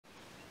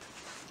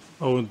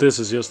Oh, this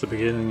is just the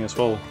beginning as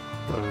well.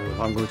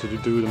 I'm going to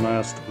do the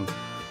mast and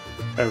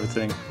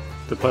everything.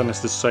 The plan is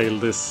to sail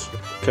this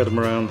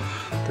catamaran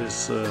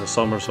this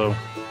summer, so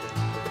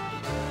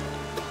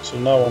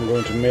now I'm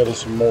going to mill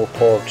some more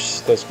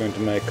parts that's going to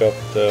make up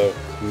the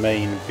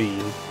main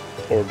beam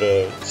or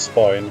the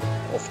spine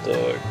of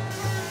the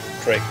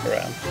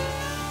Drakemaran.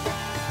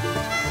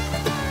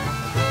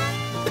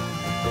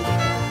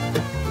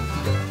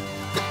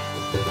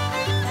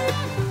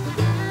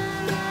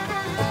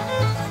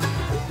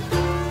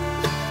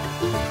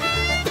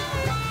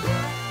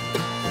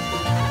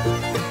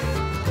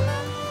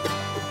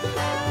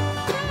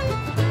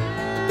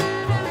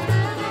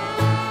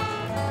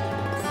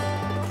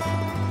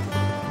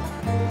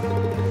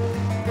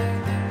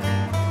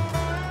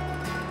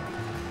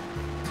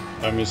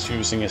 I'm just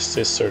using a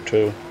scissor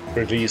to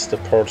release the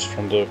parts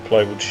from the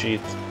plywood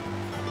sheet.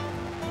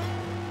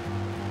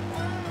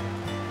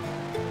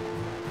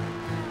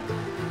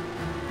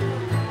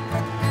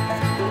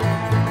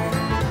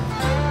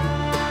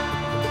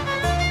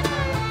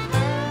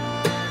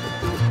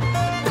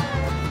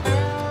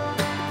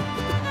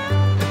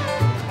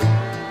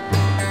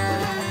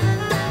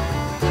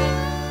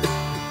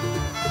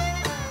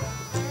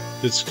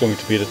 This is going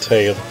to be the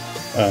tail,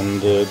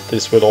 and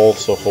this will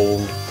also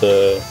hold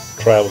the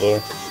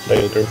traveler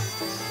later.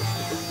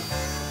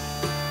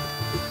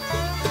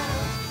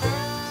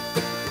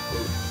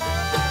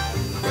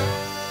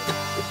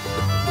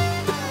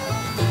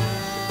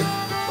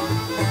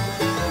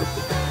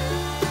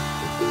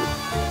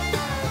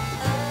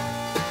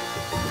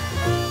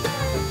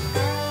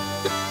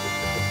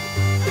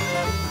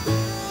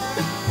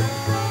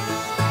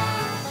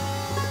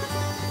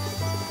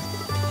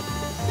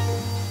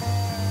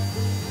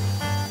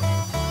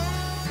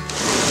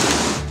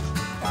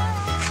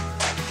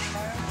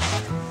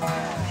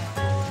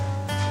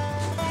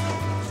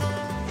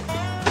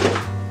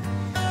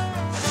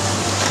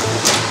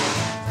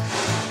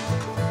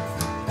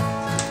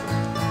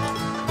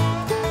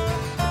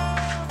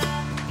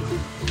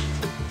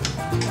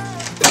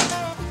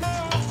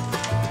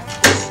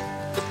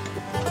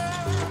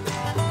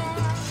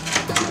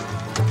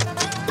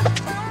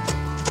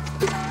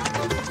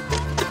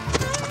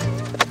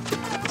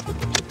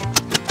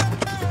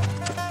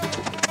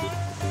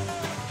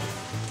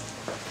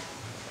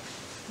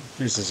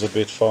 This is a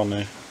bit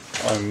funny.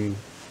 I'm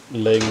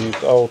laying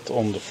it out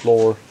on the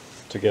floor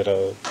to get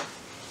a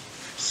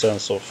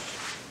sense of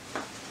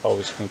how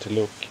it's going to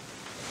look.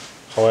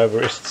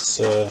 However, it's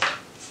the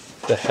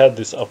head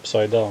is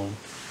upside down.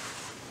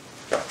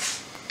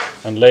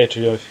 And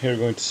later you're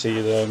going to see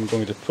that I'm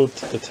going to put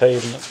the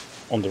tail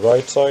on the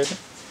right side,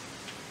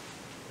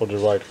 or the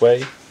right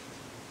way.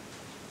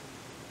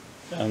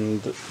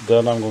 And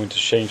then I'm going to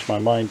change my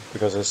mind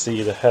because I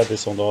see the head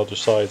is on the other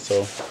side,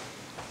 so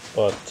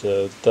but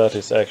that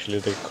is actually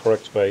the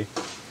correct way,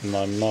 and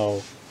I'm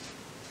now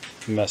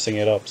messing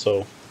it up,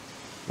 so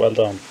well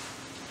done.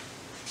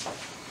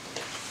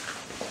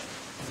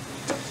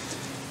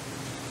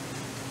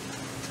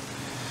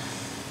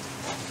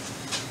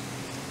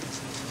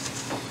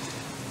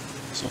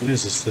 So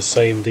this is the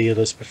same deal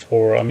as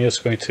before. I'm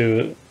just going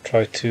to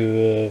try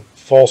to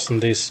fasten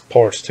these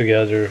parts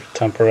together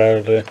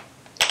temporarily,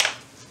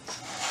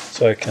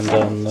 so I can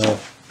then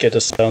get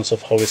a sense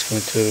of how it's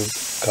going to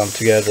come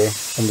together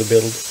on the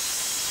build.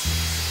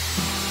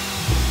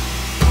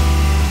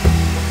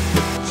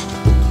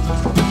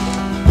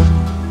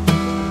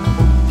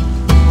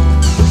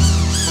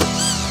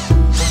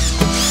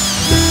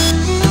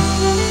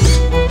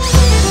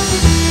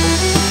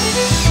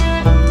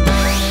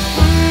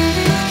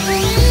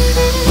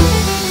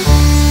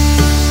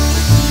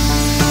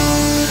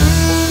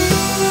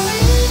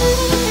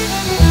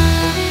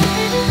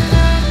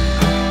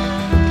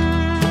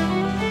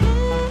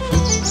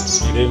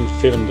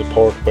 Film the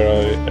part where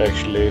I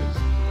actually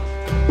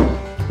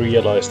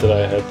realized that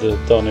I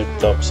had done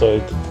it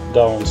upside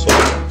down, so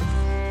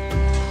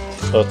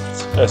but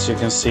as you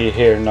can see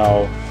here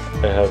now,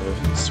 I have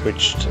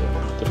switched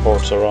the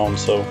parts around,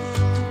 so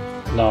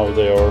now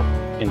they are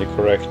in the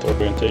correct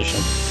orientation.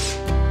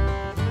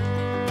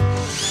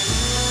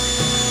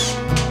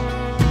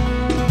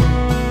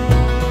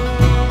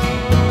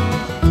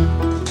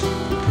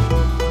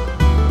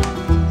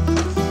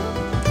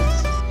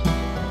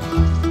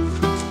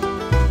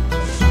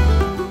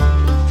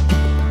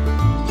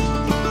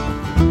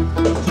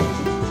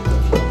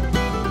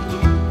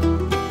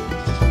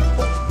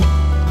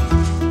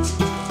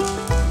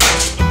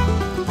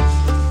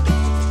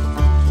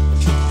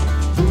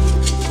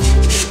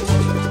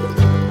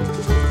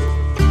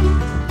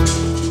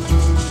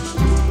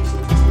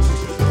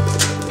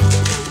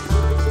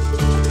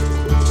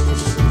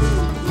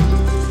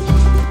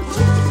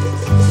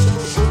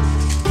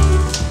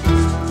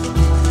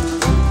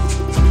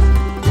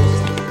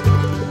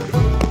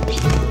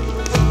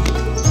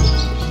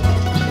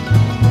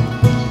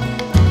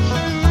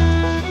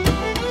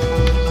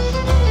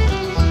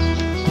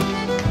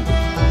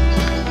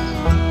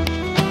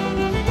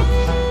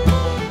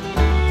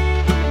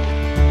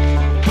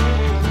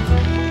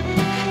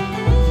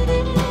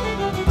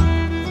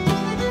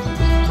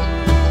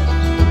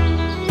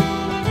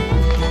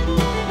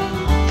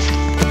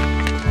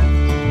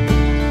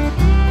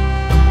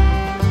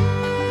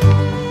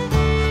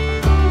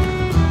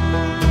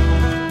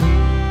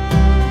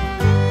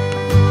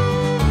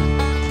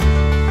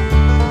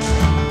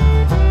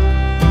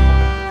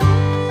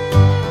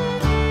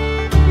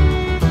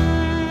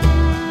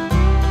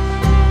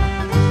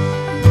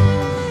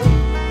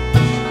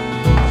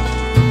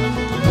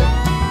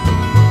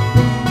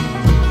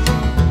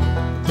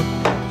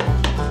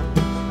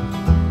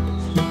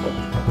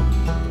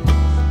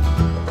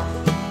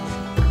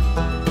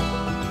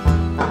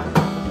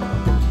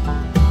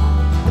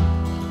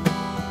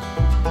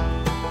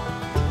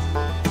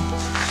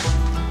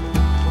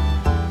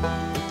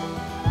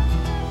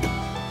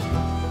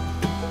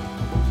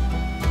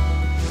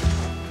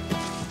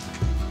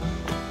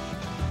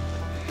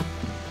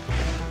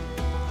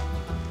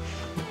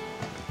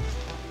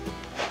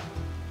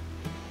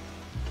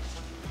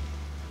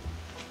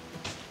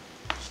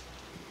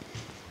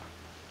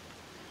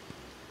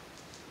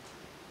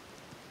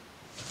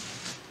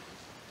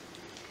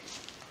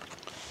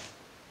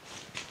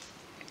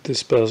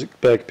 This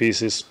back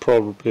piece is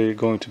probably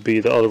going to be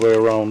the other way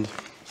around.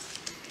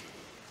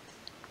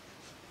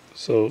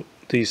 So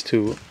these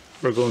two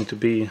are going to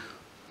be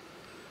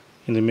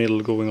in the middle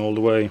going all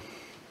the way.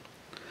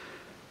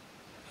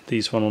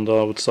 This one on the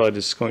outside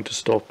is going to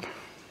stop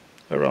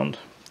around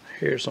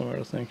here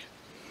somewhere, I think.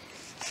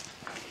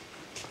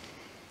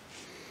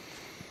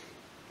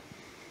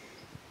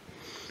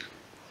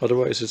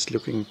 Otherwise it's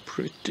looking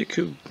pretty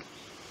cool.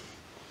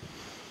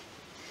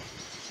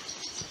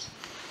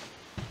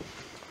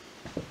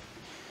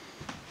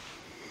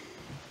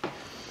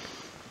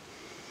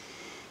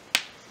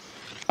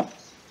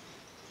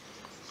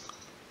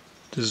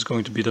 This is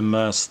going to be the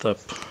mast step.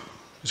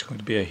 It's going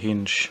to be a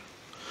hinge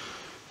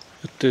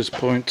at this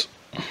point.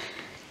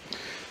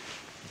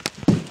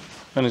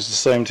 And it's the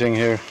same thing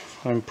here.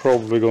 I'm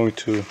probably going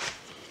to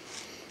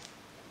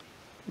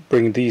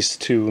bring these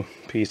two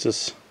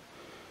pieces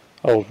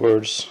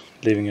outwards,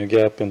 leaving a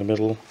gap in the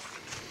middle.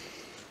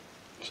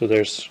 So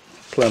there's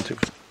plenty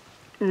of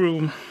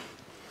room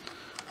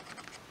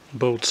on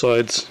both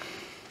sides.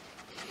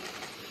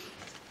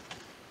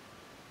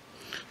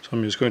 So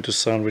I'm just going to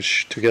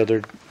sandwich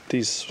together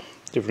these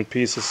different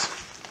pieces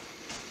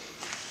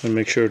and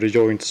make sure the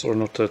joints are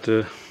not at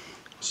the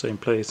same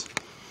place.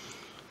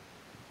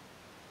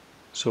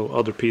 So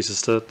other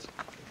pieces that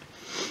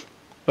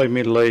I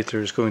made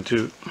later is going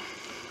to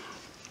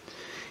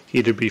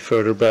either be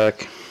further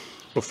back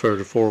or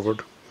further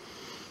forward,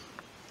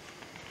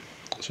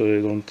 so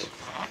they don't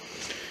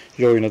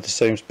join at the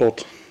same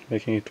spot,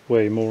 making it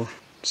way more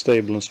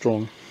stable and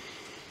strong.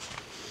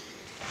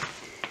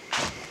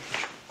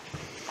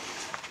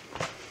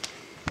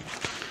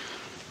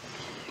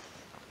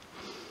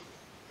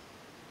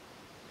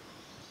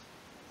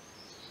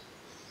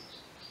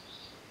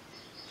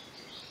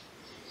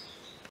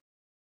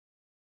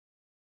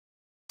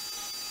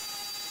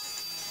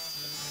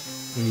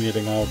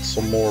 Milling out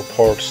some more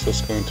parts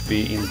that's going to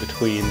be in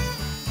between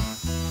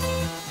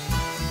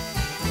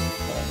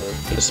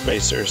the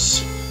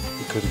spacers,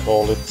 you could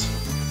call it.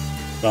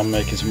 I'm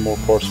making some more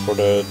parts for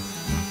the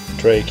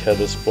Drake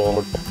head as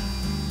well.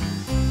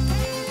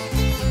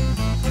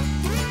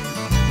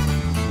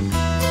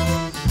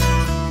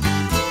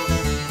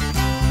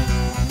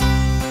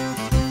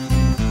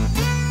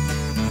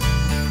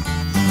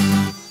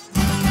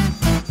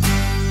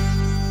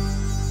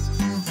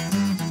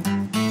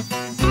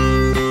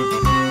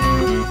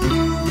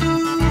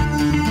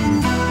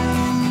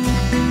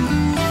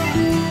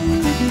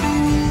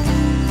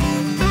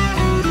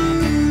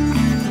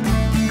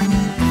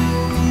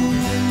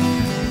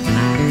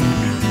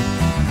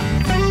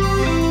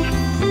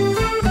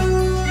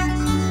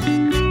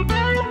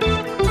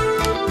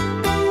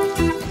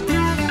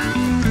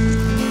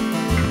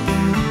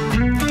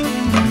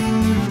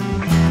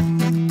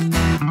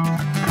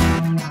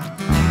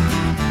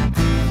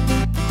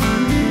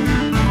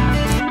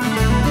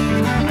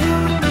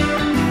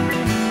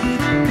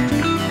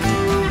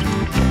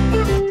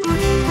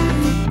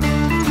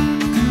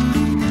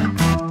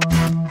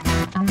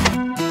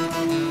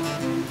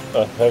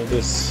 I have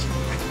this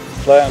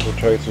plan to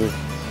try to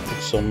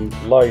put some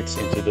lights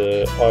into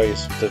the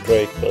eyes of the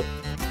Drake, but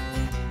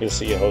we'll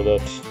see how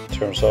that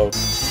turns out.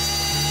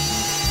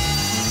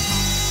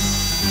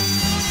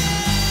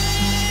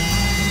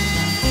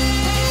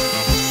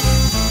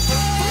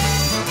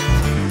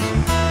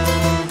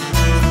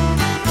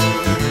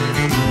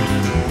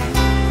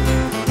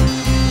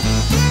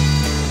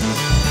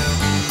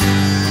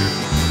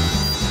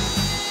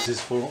 This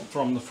is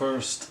from the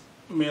first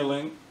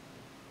milling.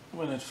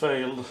 When it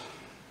failed,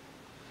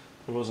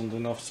 there wasn't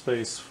enough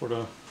space for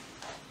the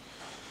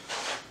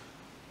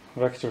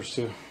vectors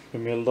to be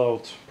milled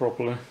out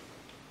properly,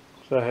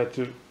 so I had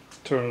to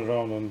turn it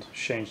around and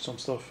change some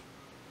stuff.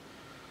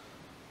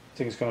 I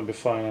think it's gonna be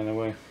fine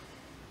anyway.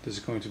 This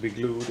is going to be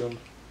glued and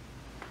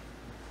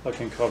I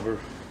can cover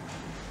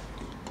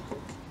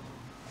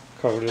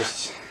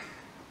this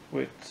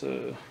with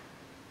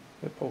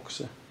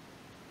epoxy,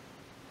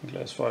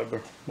 glass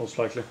fiber most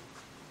likely.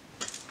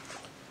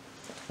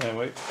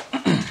 Anyway,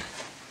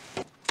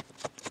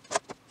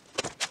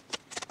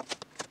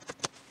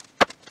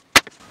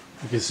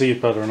 you can see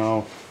it better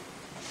now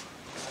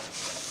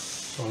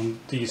on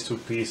these two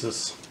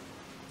pieces.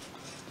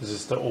 This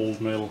is the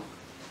old mill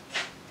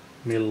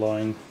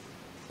line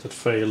that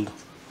failed,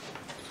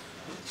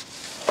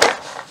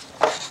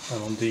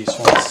 and on these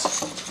ones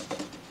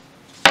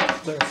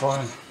they're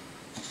fine,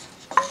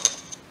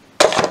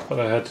 but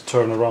I had to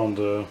turn around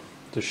the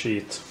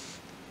sheet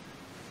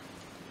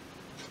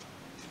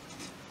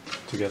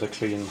to get a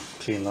clean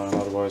line,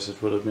 otherwise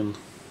it would have been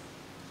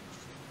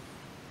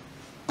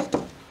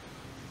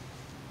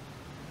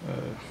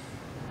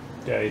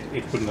yeah,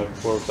 it wouldn't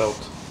have worked out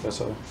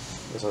as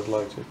I'd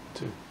liked it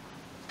to.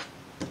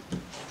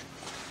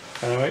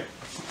 Anyway,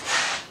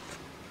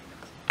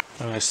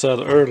 I said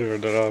earlier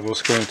that I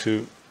was going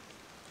to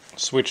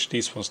switch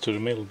these ones to the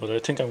middle, but I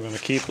think I'm going to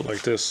keep it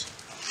like this.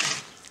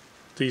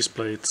 These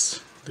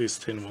plates, these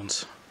thin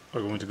ones,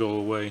 are going to go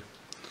away.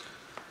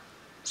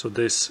 So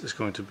this is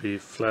going to be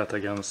flat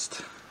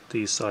against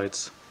these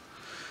sides,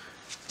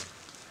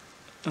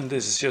 And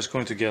this is just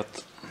going to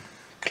get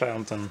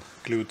clamped and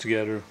glued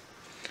together.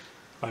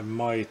 I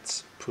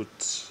might put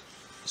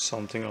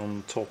something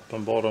on top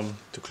and bottom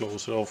to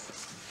close it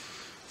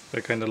off.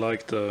 I kind of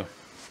like the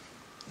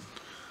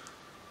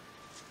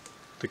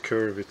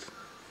curve it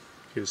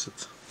gives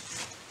it.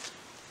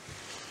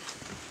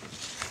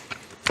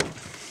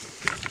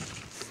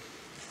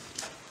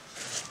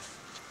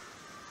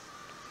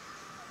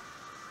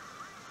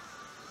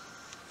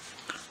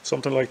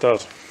 Something like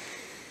that.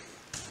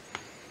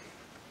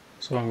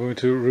 So I'm going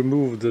to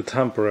remove the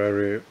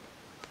temporary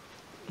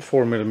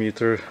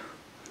 4mm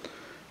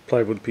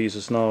plywood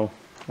pieces now,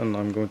 and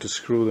I'm going to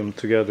screw them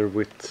together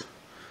with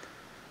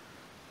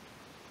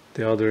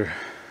the other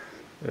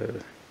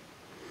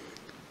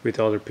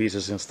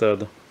pieces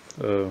instead.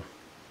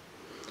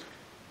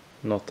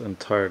 Not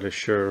entirely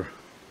sure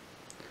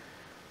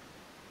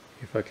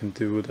if I can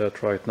do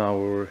that right now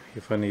or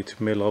if I need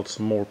to mill out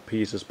some more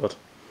pieces, but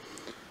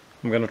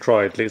I'm gonna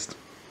try at least.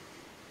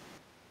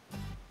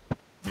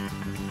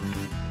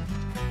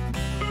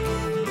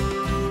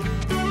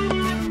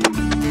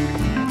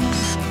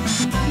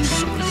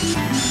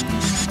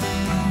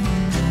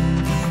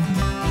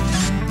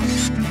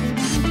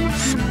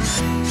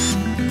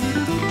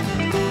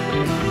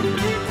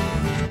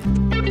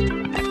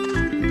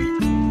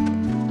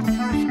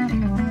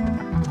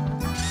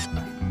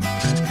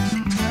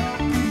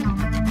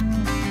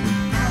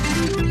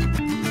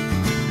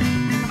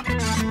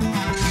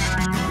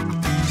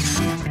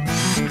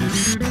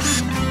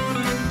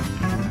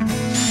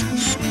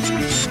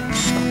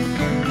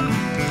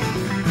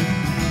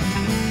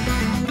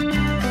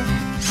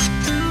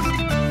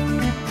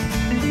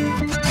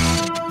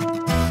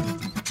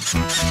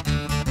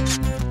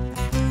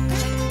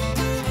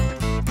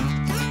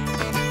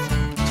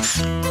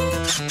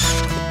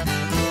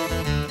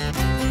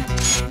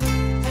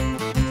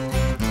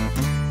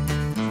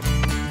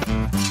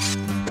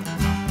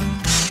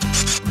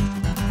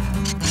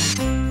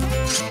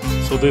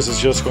 So this is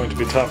just going to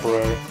be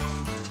temporary.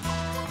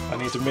 I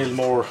need to mill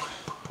more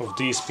of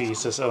these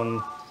pieces,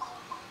 and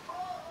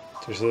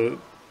there's a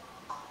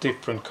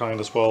different kind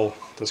as well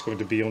that's going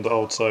to be on the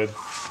outside.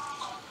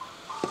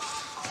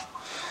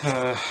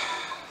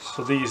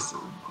 So this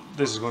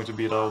is going to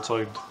be the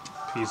outside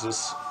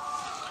pieces.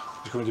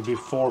 There's going to be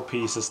 4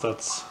 pieces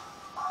that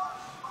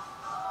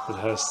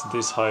has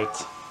this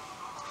height,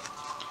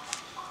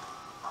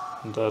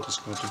 and that is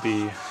going to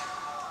be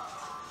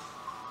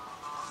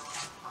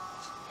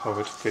how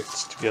it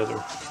fits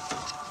together.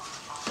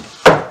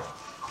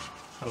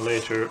 And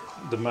later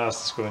the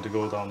mast is going to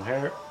go down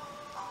here,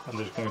 and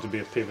there's going to be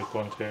a pivot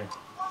point here.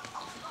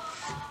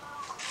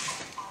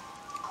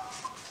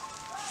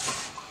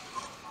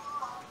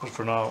 But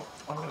for now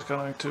I'm just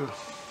going to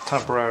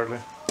temporarily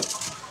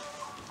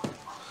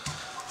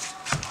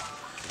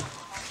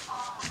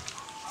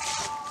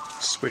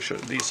switch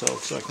these out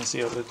so I can see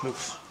how it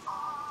looks.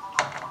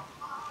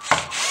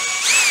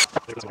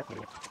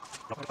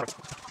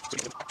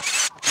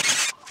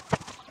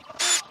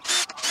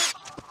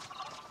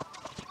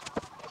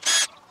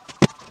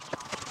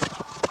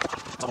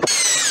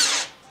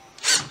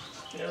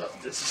 Yeah,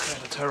 this is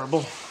kind of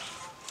terrible.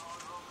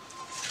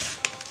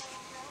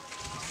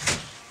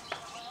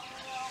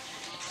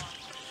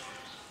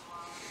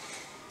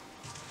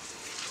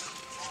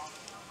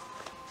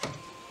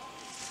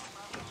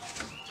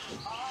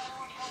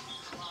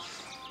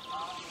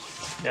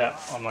 Yeah,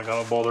 I'm not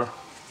gonna bother.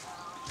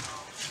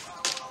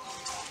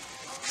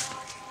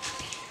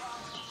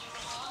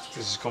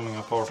 This is coming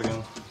apart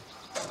again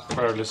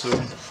fairly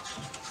soon.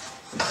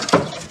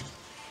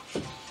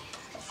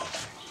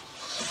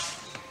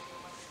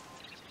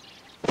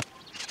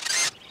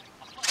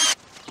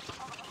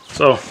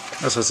 So,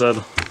 as I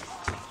said,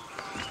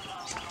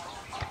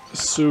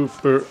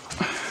 super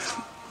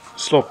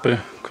sloppy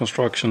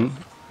construction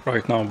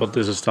right now, but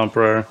this is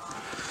temporary.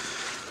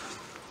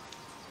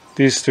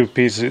 These 2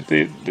 pieces,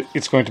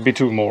 it's going to be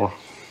 2 more,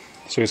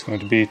 so it's going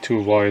to be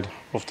 2 wide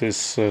of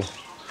this, yeah,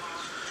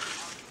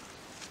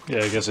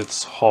 I guess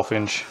it's 1/2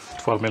 inch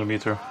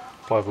 12mm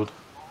plywood,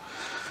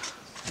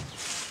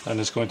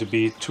 and it's going to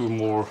be 2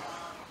 more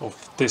of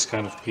this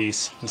kind of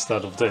piece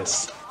instead of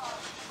this.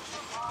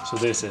 So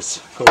this is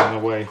going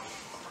away.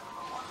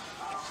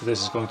 So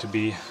this is going to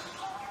be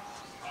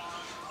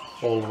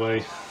all the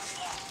way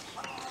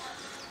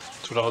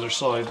to the other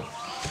side.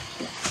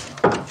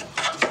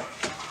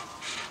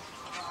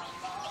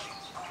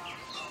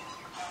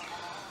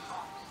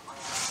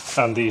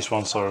 And these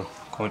ones are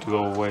going to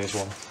go away as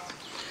well.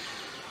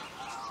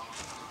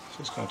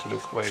 So it's going to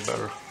look way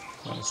better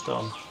when it's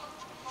done.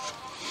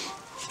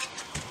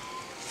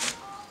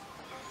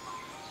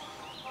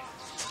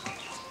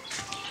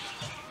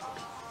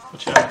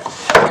 But yeah,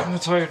 I'm kind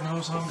of tired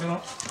now, so I'm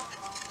gonna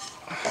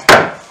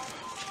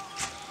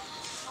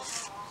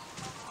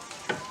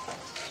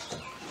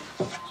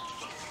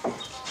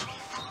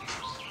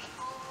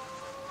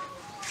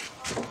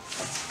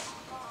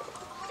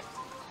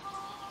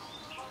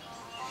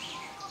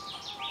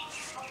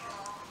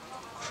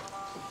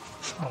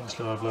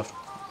honestly, I've left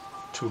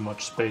too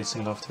much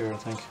spacing left here, I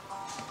think.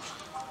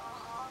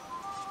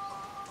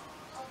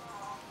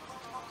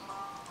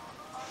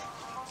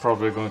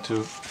 probably going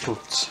to put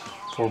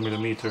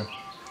 4mm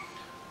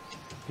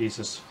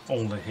pieces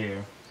only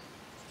here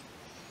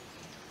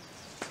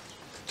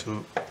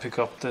to pick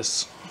up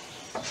this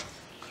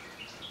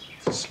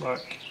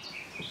slack.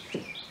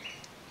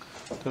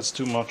 That's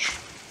too much.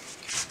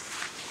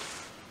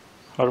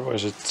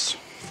 Otherwise it's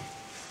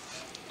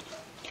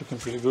looking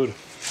pretty good.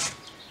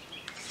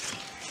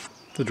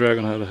 The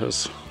dragon head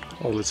has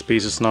all its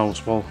pieces now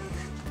as well.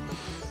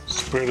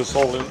 It's pretty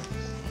solid.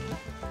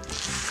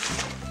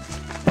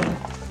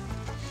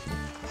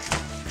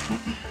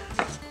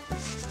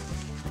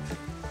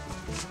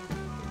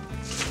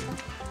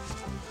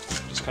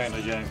 It's kind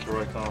of janky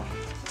right now.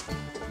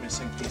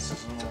 Missing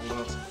pieces and all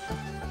that.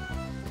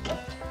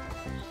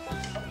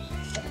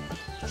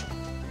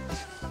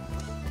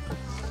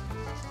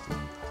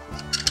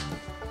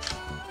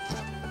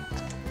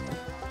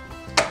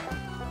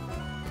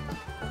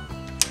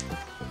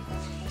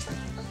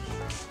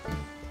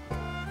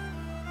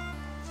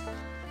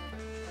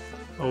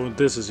 Oh,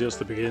 this is just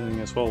the beginning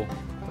as well.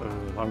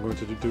 I'm going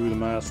to do the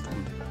mast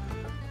and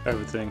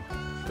everything.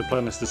 The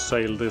plan is to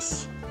sail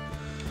this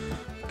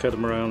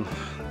Catamaran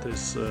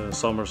this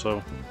summer,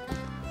 so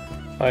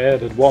I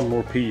added one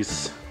more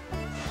piece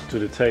to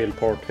the tail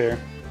part here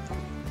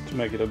to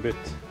make it a bit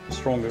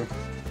stronger.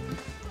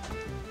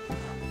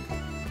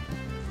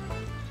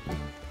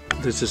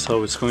 This is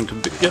how it's going to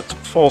get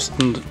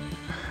fastened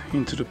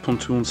into the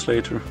pontoons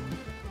later.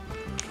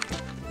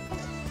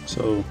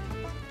 So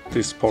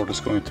this part is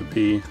going to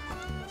be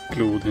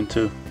glued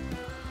into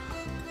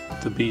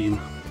the beam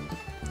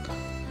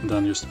and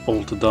then just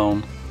bolted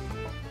down.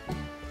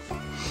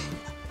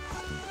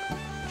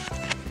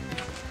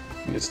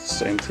 It's the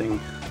same thing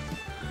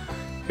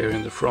here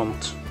in the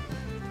front.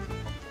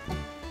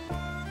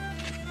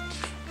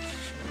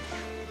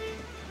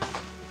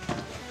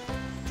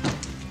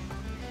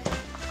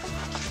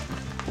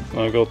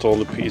 I got all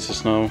the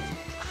pieces now.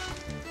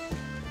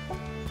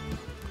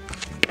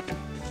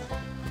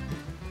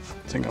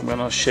 I think I'm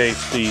gonna shape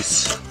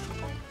these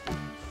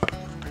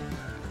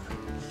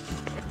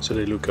so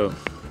they look a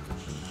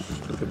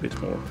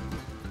bit more,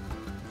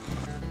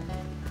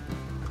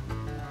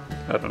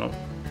 I don't know,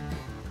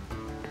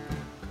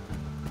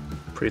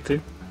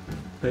 pretty,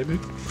 maybe.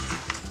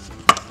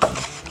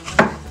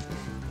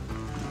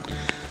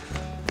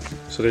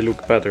 So they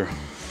look better.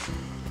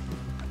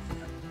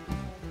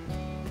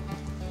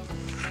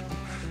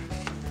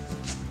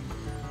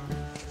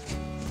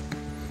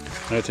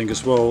 And I think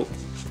as well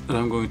that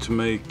I'm going to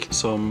make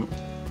some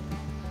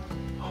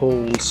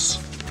holes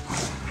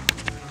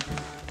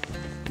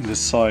in this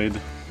side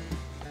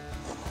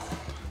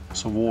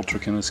so water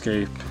can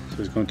escape.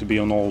 So it's going to be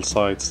on all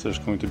sides. There's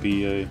going to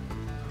be a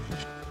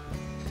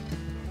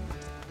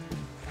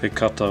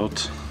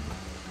cutout.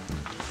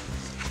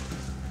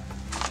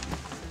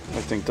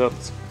 I think that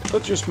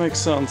just makes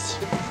sense.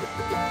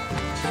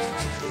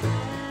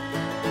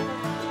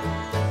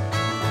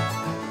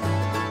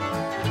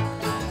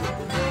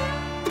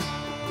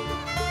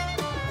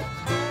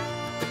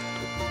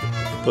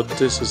 But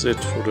this is it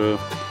for the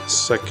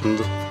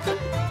second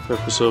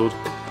episode.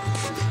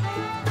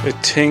 I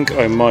think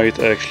I might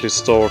actually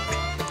start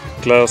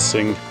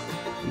glassing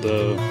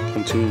the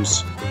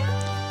pontoons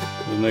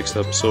in the next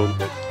episode,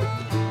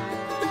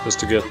 just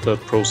to get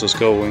that process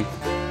going.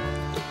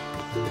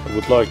 I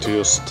would like to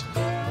just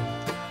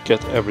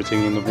get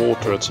everything in the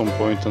water at some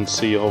point and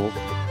see how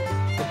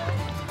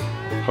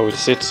it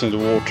sits in the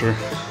water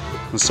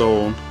and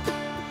so on.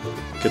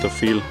 Get a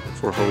feel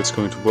for how it's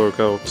going to work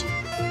out.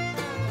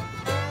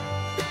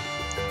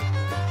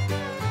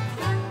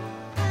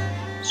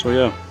 So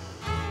yeah,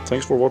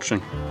 thanks for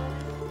watching.